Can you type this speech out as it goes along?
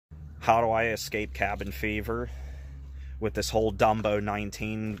how do I escape cabin fever with this whole Dumbo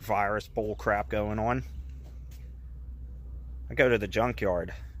 19 virus bull crap going on? I go to the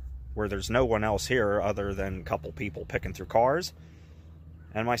junkyard where there's no one else here other than a couple people picking through cars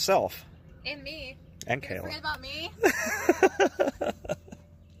and myself. And me. And Kayla. Forget about me.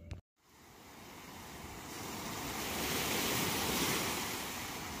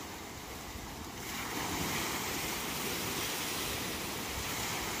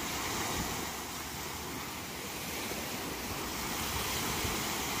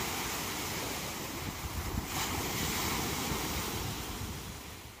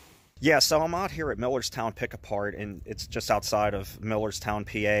 Yeah, so I'm out here at Millerstown Pic-A-Part, and it's just outside of Millerstown,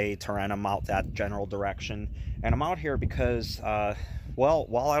 PA, Tarentum, out that general direction. And I'm out here because, well,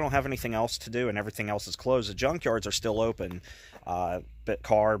 while I don't have anything else to do and everything else is closed, the junkyards are still open. But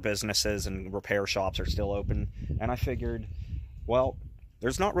car businesses and repair shops are still open. And I figured, well,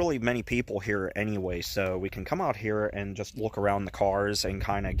 there's not really many people here anyway, so we can come out here and just look around the cars and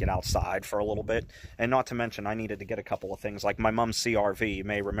kind of get outside for a little bit. And not to mention, I needed to get a couple of things, like my mom's CRV. You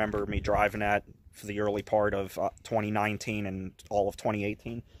may remember me driving that for the early part of 2019 and all of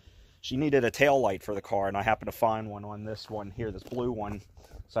 2018. She needed a tail light for the car, and I happened to find one on this one here, this blue one.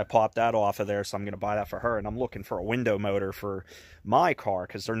 So I popped that off of there, so I'm going to buy that for her. And I'm looking for a window motor for my car,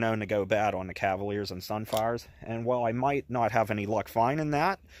 because they're known to go bad on the Cavaliers and Sunfires. And while I might not have any luck finding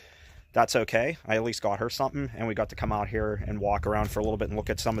that, that's okay. I at least got her something, and we got to come out here and walk around for a little bit and look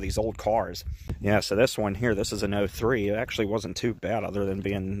at some of these old cars. Yeah, so this one here, this is an 03. It actually wasn't too bad other than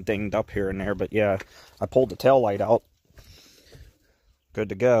being dinged up here and there. But yeah, I pulled the tail light out. Good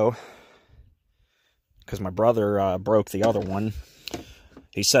to go. Because my brother broke the other one.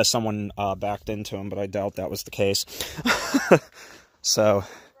 He says someone backed into him, but I doubt that was the case. So,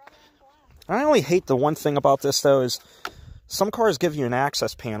 I only hate the one thing about this, though, is some cars give you an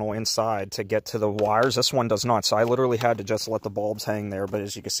access panel inside to get to the wires. This one does not, so I literally had to just let the bulbs hang there, but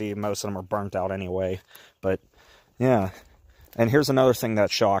as you can see, most of them are burnt out anyway. But, yeah. And here's another thing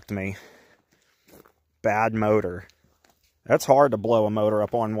that shocked me. Bad motor. That's hard to blow a motor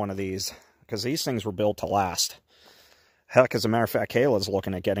up on one of these, because these things were built to last. Heck, as a matter of fact, Kayla's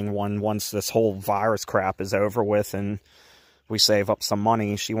looking at getting one once this whole virus crap is over with and we save up some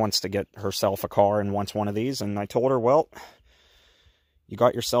money. She wants to get herself a car and wants one of these. And I told her, well, you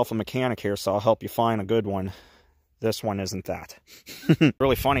got yourself a mechanic here, so I'll help you find a good one. This one isn't that.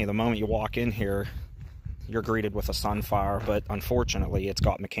 Really funny, the moment you walk in here, you're greeted with a Sunfire, but unfortunately, it's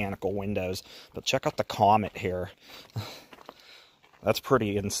got mechanical windows. But check out the Comet here. That's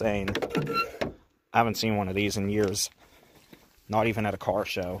pretty insane. I haven't seen one of these in years. Not even at a car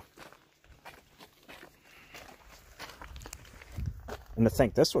show. And to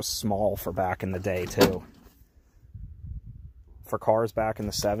think, this was small for back in the day, too. For cars back in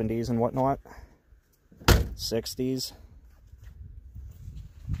the 70s and whatnot. 60s.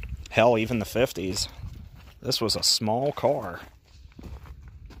 Hell, even the 50s. This was a small car.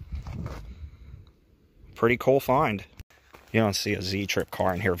 Pretty cool find. You don't see a Z-Trip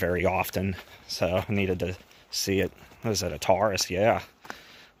car in here very often, so I needed to see it. What is it, a Taurus? Yeah.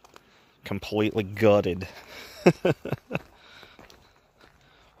 Completely gutted.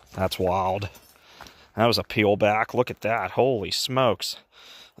 That's wild. That was a peel back. Look at that. Holy smokes.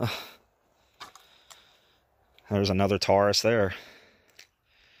 There's another Taurus there.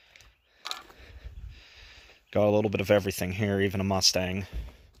 Got a little bit of everything here, even a Mustang.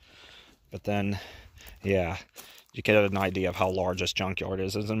 But then, yeah, you get an idea of how large this junkyard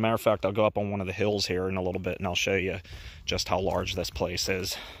is. As a matter of fact, I'll go up on one of the hills here in a little bit and I'll show you just how large this place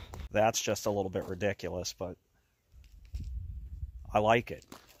is. That's just a little bit ridiculous, but I like it.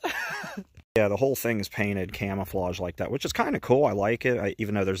 Yeah, the whole thing's painted camouflage like that, which is kind of cool. I like it,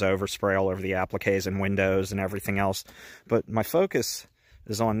 even though there's overspray all over the appliques and windows and everything else. But my focus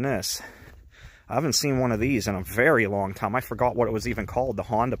is on this. I haven't seen one of these in a very long time. I forgot what it was even called, the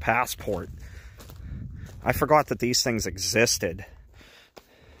Honda Passport. I forgot that these things existed.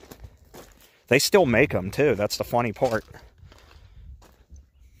 They still make them, too. That's the funny part.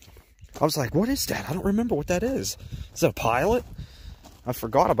 I was like, what is that? I don't remember what that is. Is it a Pilot? I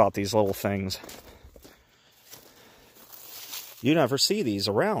forgot about these little things. You never see these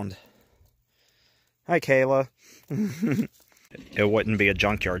around. Hi, Kayla. It wouldn't be a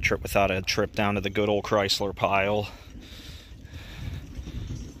junkyard trip without a trip down to the good old Chrysler pile.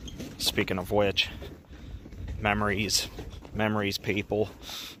 Speaking of which, memories, people.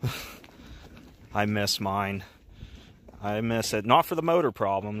 I miss mine. I miss it. Not for the motor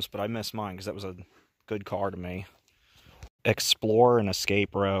problems, but I miss mine because that was a good car to me. Explorer and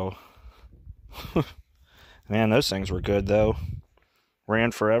Escape Row. Man, those things were good, though.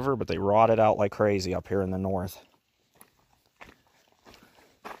 ran forever, but they rotted out like crazy up here in the north.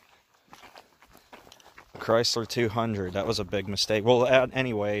 Chrysler 200, that was a big mistake. Well,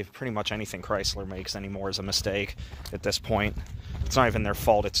 anyway, pretty much anything Chrysler makes anymore is a mistake at this point. It's not even their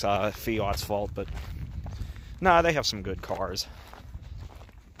fault, it's Fiat's fault, but nah, they have some good cars.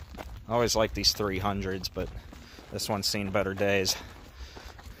 I always like these 300s, but this one's seen better days.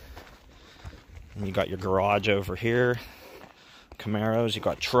 And you got your garage over here, Camaros, you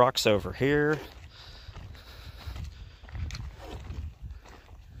got trucks over here.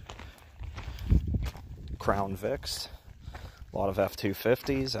 Crown Vics, a lot of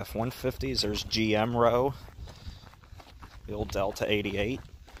F-250s, F-150s, there's GM row, the old Delta 88.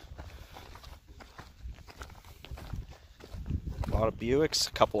 A lot of Buicks,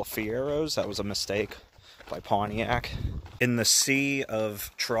 a couple of Fieros, that was a mistake by Pontiac. In the sea of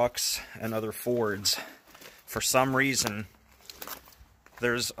trucks and other Fords, for some reason,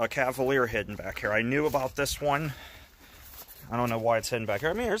 there's a Cavalier hidden back here. I knew about this one. I don't know why it's hidden back here.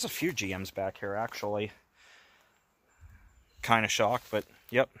 I mean, there's a few GMs back here, actually. Kind of shocked, but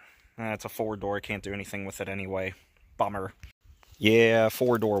yep. It's a 4-door. Can't do anything with it anyway. Bummer. Yeah,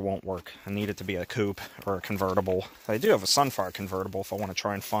 4-door won't work. I need it to be a coupe or a convertible. I do have a Sunfire convertible if I want to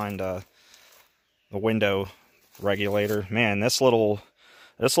try and find the window regulator. Man, this little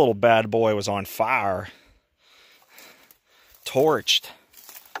bad boy was on fire. Torched.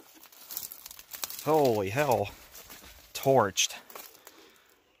 Holy hell. Torched.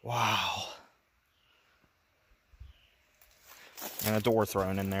 Wow. And a door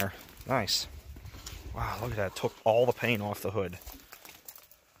thrown in there. Nice. Wow, look at that. Took all the paint off the hood.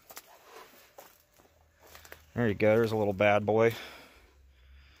 There you go. There's a little bad boy.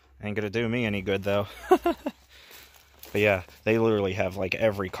 Ain't gonna do me any good, though. But yeah, they literally have like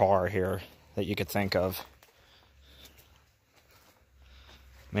every car here that you could think of.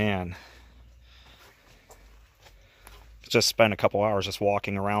 Man. Just spent a couple hours just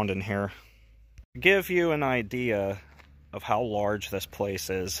walking around in here. To give you an idea of how large this place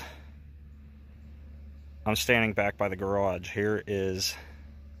is, I'm standing back by the garage. Here is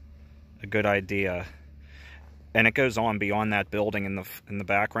a good idea. And it goes on beyond that building in the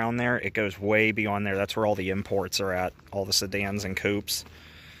background there. It goes way beyond there. That's where all the imports are at. All the sedans and coupes.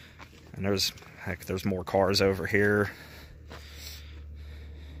 And there's more cars over here.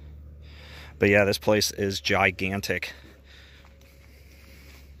 But yeah, this place is gigantic.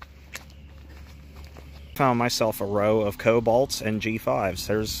 Found myself a row of Cobalts and G5s.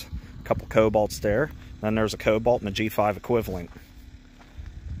 There's a couple Cobalts there. Then there's a Cobalt and a G5 equivalent.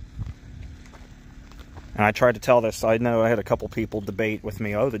 And I tried to tell this. I know I had a couple people debate with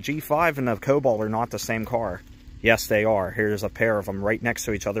me. Oh, the G5 and the Cobalt are not the same car. Yes, they are. Here's a pair of them right next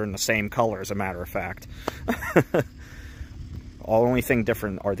to each other in the same color, as a matter of fact. The only thing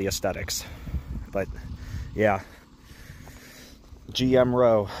different are the aesthetics. But, yeah. GM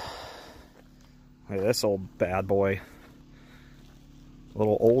row. Look at this old bad boy.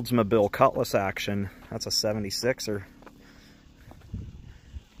 Little Oldsmobile Cutlass action. That's a 76er.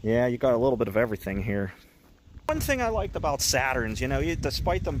 Yeah, you got a little bit of everything here. One thing I liked about Saturns, you know,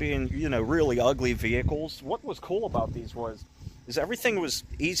 despite them being, you know, really ugly vehicles, what was cool about these is everything was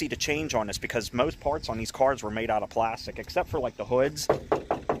easy to change on this, because most parts on these cars were made out of plastic, except for like the hoods.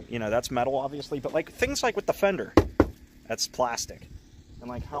 You know, that's metal obviously, but like things like with the fender, that's plastic. And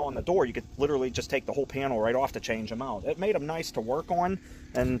like how on the door, you could literally just take the whole panel right off to change them out. It made them nice to work on,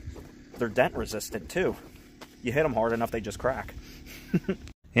 and they're dent resistant too. You hit them hard enough, they just crack.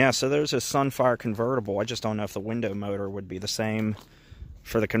 Yeah, so there's a Sunfire convertible. I just don't know if the window motor would be the same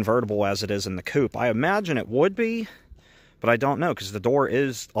for the convertible as it is in the coupe. I imagine it would be, but I don't know, because the door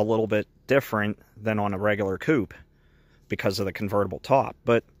is a little bit different than on a regular coupe because of the convertible top.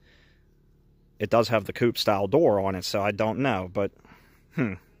 But it does have the coupe style door on it, so I don't know. But,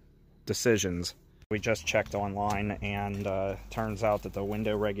 decisions. We just checked online, and turns out that the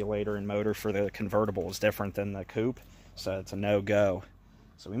window regulator and motor for the convertible is different than the coupe, so it's a no-go.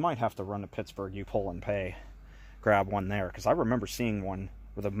 So we might have to run to Pittsburgh, you pull and pay, grab one there, because I remember seeing one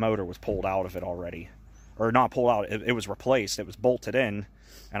where the motor was pulled out of it already. Or not pulled out, it was replaced, it was bolted in,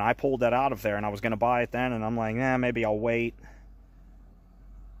 and I pulled that out of there, and I was going to buy it then, and I'm like, maybe I'll wait.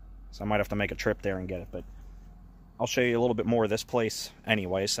 So I might have to make a trip there and get it, but I'll show you a little bit more of this place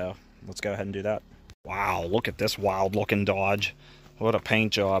anyway, so let's go ahead and do that. Wow, look at this wild looking Dodge. What a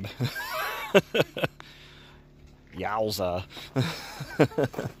paint job. Yowza.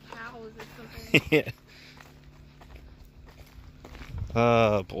 Yeah.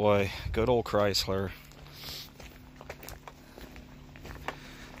 Oh boy, good old Chrysler.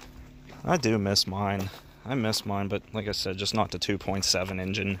 I do miss mine. I miss mine, but like I said, just not the 2.7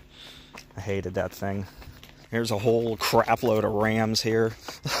 engine. I hated that thing. Here's a whole crap load of Rams here.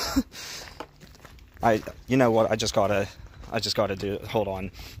 You know what? I just gotta do it. Hold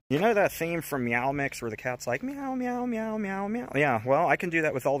on. You know that theme from Meow Mix where the cat's like meow meow meow meow meow? Yeah, well, I can do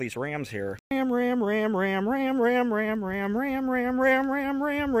that with all these Rams here. Ram ram ram ram ram ram ram ram ram ram ram ram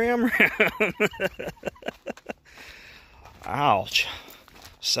ram ram ram. Ouch.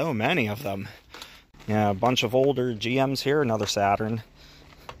 So many of them. Yeah, a bunch of older GMs here, another Saturn.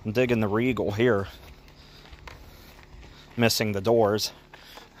 I'm digging the Regal here. Missing the doors.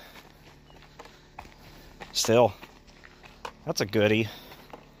 Still, that's a goodie.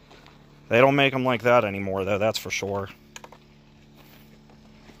 They don't make them like that anymore, though, that's for sure.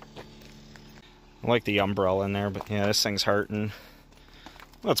 I like the umbrella in there, but yeah, this thing's hurting.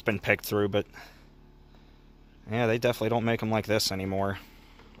 Well, it's been picked through, but yeah, they definitely don't make them like this anymore.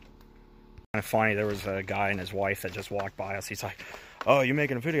 Kind of funny, there was a guy and his wife that just walked by us. He's like, "Oh, you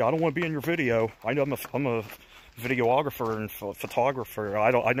making a video? I don't want to be in your video. I know I'm a videographer and photographer.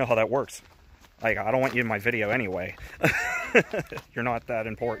 I know how that works. Like, I don't want you in my video anyway. You're not that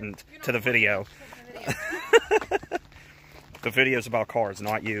important to the video. The video's about cars,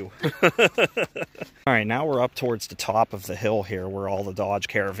 not you." Alright, now we're up towards the top of the hill here where all the Dodge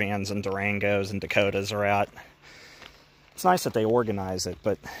Caravans and Durangos and Dakotas are at. It's nice that they organize it,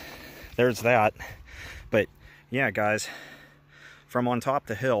 but there's that. But yeah, guys, from on top of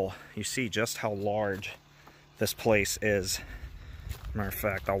the hill, you see just how large this place is. Matter of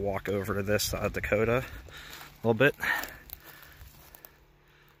fact, I'll walk over to this Dakota a little bit.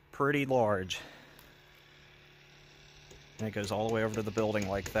 Pretty large. And it goes all the way over to the building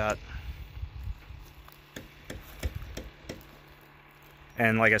like that.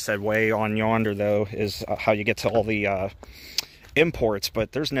 And like I said, way on yonder, though, is how you get to all the imports.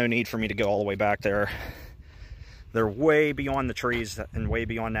 But there's no need for me to go all the way back there. They're way beyond the trees and way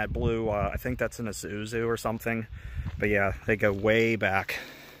beyond that blue. I think that's an Isuzu or something. But yeah, they go way back.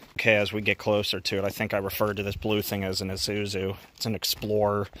 Okay, as we get closer to it, I think I referred to this blue thing as an Isuzu. It's an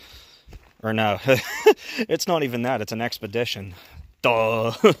Explorer. Or no, it's not even that. It's an Expedition.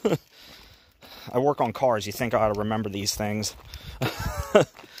 Duh. I work on cars. You think I ought to remember these things.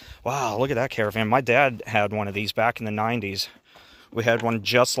 Wow, look at that Caravan. My dad had one of these back in the 90s. We had one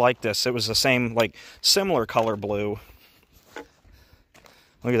just like this. It was the same, like, similar color blue.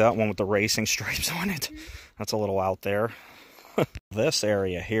 Look at that one with the racing stripes on it. That's a little out there. This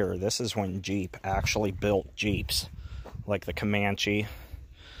area here, this is when Jeep actually built Jeeps. Like the Comanche.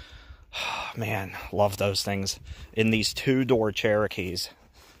 Man, love those things. In these two-door Cherokees.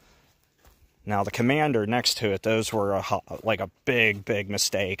 Now, the Commander next to it, those were like a big, big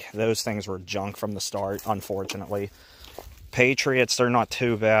mistake. Those things were junk from the start, unfortunately. Patriots, they're not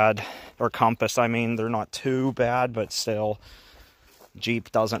too bad. Or Compass, I mean, they're not too bad, but still,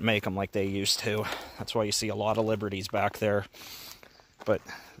 Jeep doesn't make them like they used to. That's why you see a lot of Liberties back there. But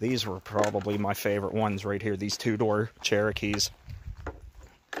these were probably my favorite ones right here, these two-door Cherokees.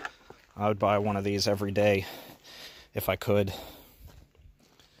 I would buy one of these every day if I could.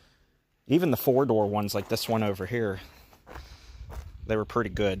 Even the four-door ones like this one over here, they were pretty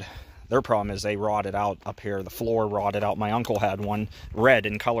good. Their problem is they rotted out up here. The floor rotted out. My uncle had one red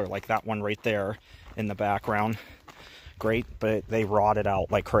in color like that one right there in the background. Great, but they rotted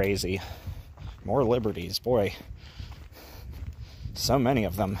out like crazy. More Liberties, boy. So many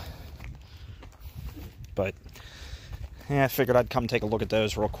of them. But yeah, I figured I'd come take a look at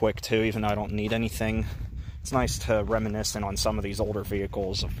those real quick too, even though I don't need anything. It's nice to reminisce on some of these older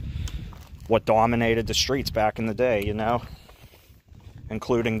vehicles of what dominated the streets back in the day, you know?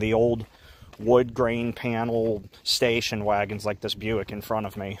 Including the old wood grain panel station wagons like this Buick in front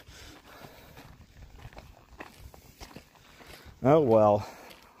of me. Oh well,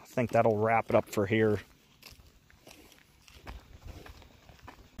 I think that'll wrap it up for here.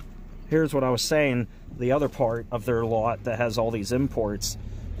 Here's what I was saying, the other part of their lot that has all these imports,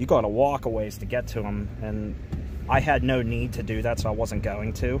 you gotta walk a ways to get to them, and I had no need to do that, so I wasn't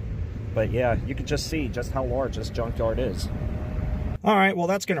going to. But yeah, you can just see just how large this junkyard is. Alright, well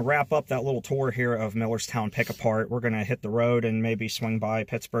that's going to wrap up that little tour here of Millerstown Pic-A-Part. We're going to hit the road and maybe swing by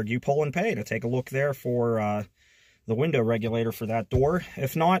Pittsburgh U-Pull and Pay to take a look there for the window regulator for that door.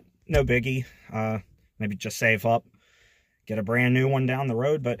 If not, no biggie. Maybe just save up, get a brand new one down the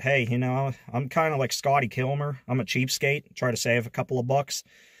road. But hey, you know, I'm kind of like Scotty Kilmer. I'm a cheapskate. Try to save a couple of bucks.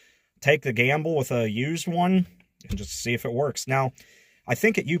 Take the gamble with a used one and just see if it works. Now, I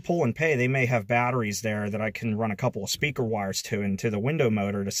think at U-Pull and Pay, they may have batteries there that I can run a couple of speaker wires to into the window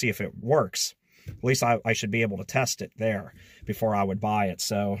motor to see if it works. At least I should be able to test it there before I would buy it.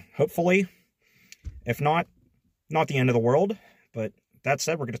 So hopefully If not, not the end of the world. But that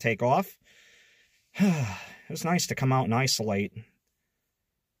said, we're going to take off. It was nice to come out and isolate.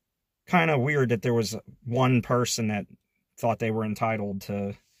 Kind of weird that there was one person that thought they were entitled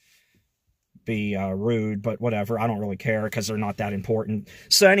to be rude, but whatever. I don't really care because they're not that important.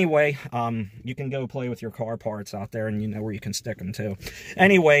 So anyway, you can go play with your car parts out there, and you know where you can stick them to.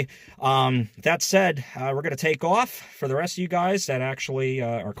 Anyway, that said, we're going to take off. For the rest of you guys that actually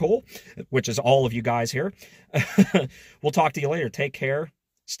are cool, which is all of you guys here, we'll talk to you later. Take care.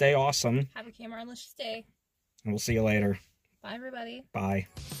 Stay awesome. Have a camera on, let's stay. And we'll see you later. Bye, everybody. Bye.